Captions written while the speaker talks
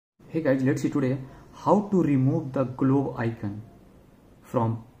Hey guys, let's see today how to remove the globe icon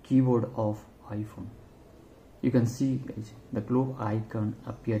from keyboard of iPhone. You can see guys the globe icon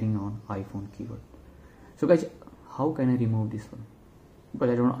appearing on iPhone keyboard. So guys, how can I remove this one? Because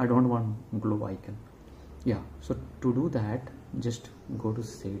I don't want globe icon. Yeah, so to do that, just go to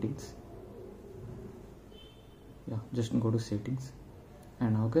settings. Yeah, just go to settings,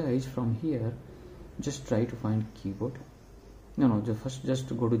 and now guys from here just try to find keyboard. No,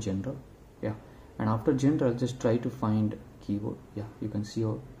 just go to general. Yeah, and after general just try to find keyboard. Yeah, you can see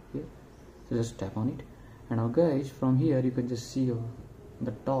over here, so just tap on it, and now guys from here you can just see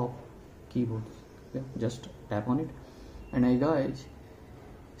the top keyboard. Yeah, just tap on it, and I guys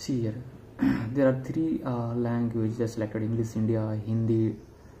see here there are three languages selected: English India, Hindi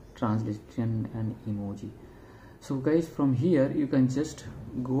translation, and emoji. So guys from here you can just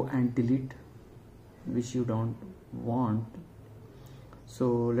go and delete which you don't want. So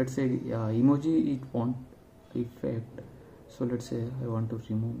let's say emoji it want effect, so let's say I want to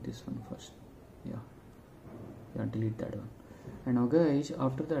remove this one first. Yeah, delete that one. And now guys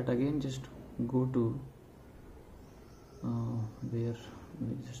after that again just go to where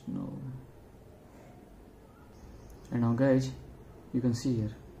we just know, and now guys you can see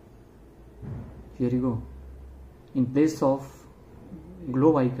here you go, in place of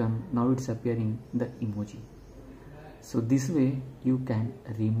globe icon now it's appearing the emoji. So this way you can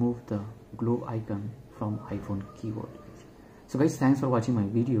remove the globe icon from iPhone keyboard. So guys, thanks for watching my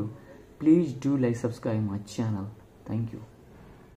video. Please do like, subscribe my channel. Thank you.